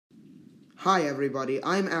Hi everybody,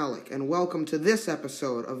 I'm Alec, and welcome to this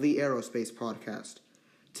episode of the Aerospace Podcast.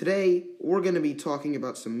 Today, we're going to be talking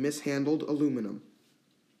about some mishandled aluminum.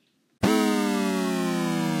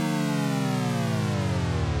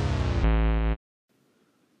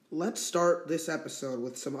 Let's start this episode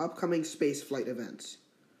with some upcoming spaceflight events.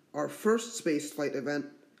 Our first spaceflight event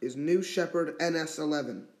is New Shepard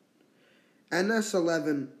NS-11.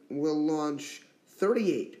 NS-11 will launch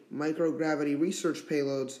 38 microgravity research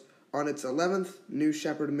payloads on its 11th New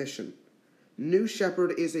Shepard mission. New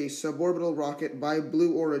Shepard is a suborbital rocket by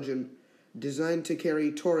Blue Origin designed to carry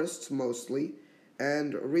tourists mostly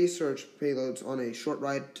and research payloads on a short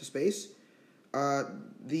ride to space.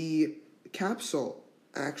 The capsule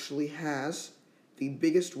actually has the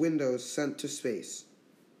biggest windows sent to space.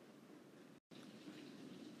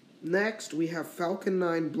 Next, we have Falcon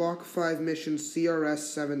 9 Block 5 mission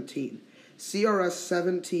CRS-17.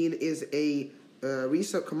 CRS-17 is a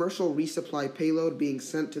commercial resupply payload being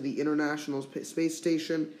sent to the International Space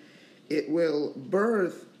Station. It will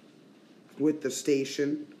berth with the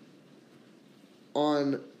station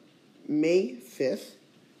on May 5th,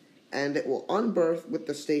 and it will unberth with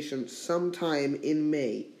the station sometime in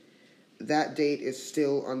May. That date is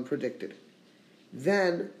still unpredicted.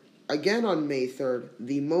 Then, again on May 3rd,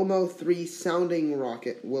 the Momo-3 sounding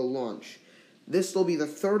rocket will launch. This will be the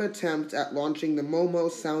third attempt at launching the Momo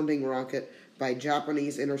sounding rocket by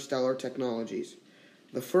Japanese Interstellar Technologies.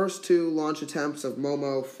 The first two launch attempts of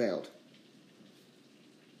Momo failed.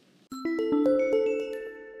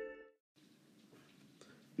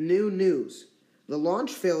 New news. The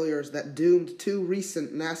launch failures that doomed two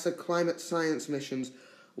recent NASA climate science missions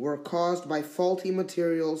were caused by faulty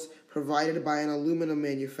materials provided by an aluminum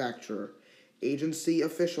manufacturer. Agency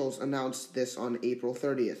officials announced this on April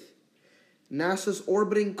 30th. NASA's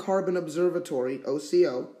Orbiting Carbon Observatory,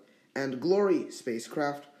 OCO, and Glory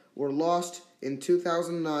spacecraft were lost in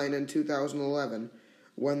 2009 and 2011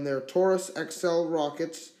 when their Taurus XL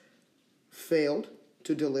rockets failed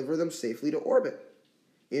to deliver them safely to orbit.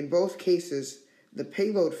 In both cases, the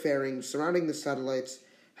payload fairing surrounding the satellites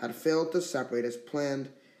had failed to separate as planned,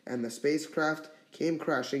 and the spacecraft came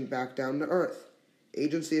crashing back down to Earth,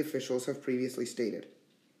 agency officials have previously stated.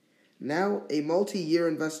 Now, a multi-year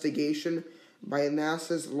investigation by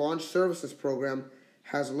NASA's Launch Services Program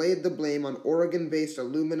has laid the blame on Oregon-based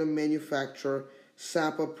aluminum manufacturer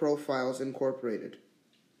Sapa Profiles Incorporated.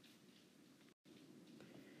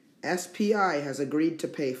 SPI has agreed to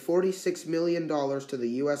pay $46 million to the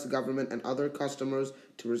U.S. government and other customers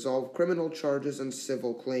to resolve criminal charges and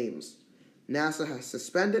civil claims. NASA has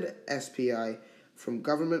suspended SPI from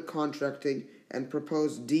government contracting and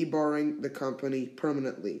proposed debarring the company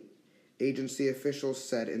permanently, agency officials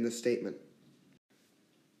said in the statement.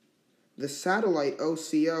 The satellite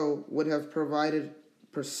OCO would have provided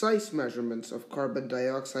precise measurements of carbon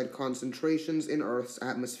dioxide concentrations in Earth's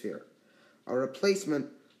atmosphere. A replacement,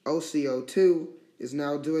 OCO-2, is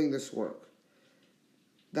now doing this work.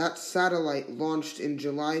 That satellite launched in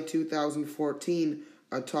July 2014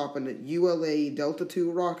 atop an ULA Delta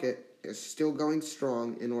II rocket is still going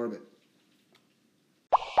strong in orbit.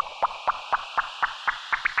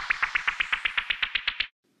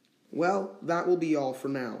 Well, that will be all for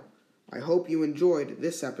now. I hope you enjoyed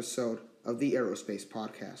this episode of the Aerospace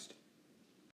Podcast.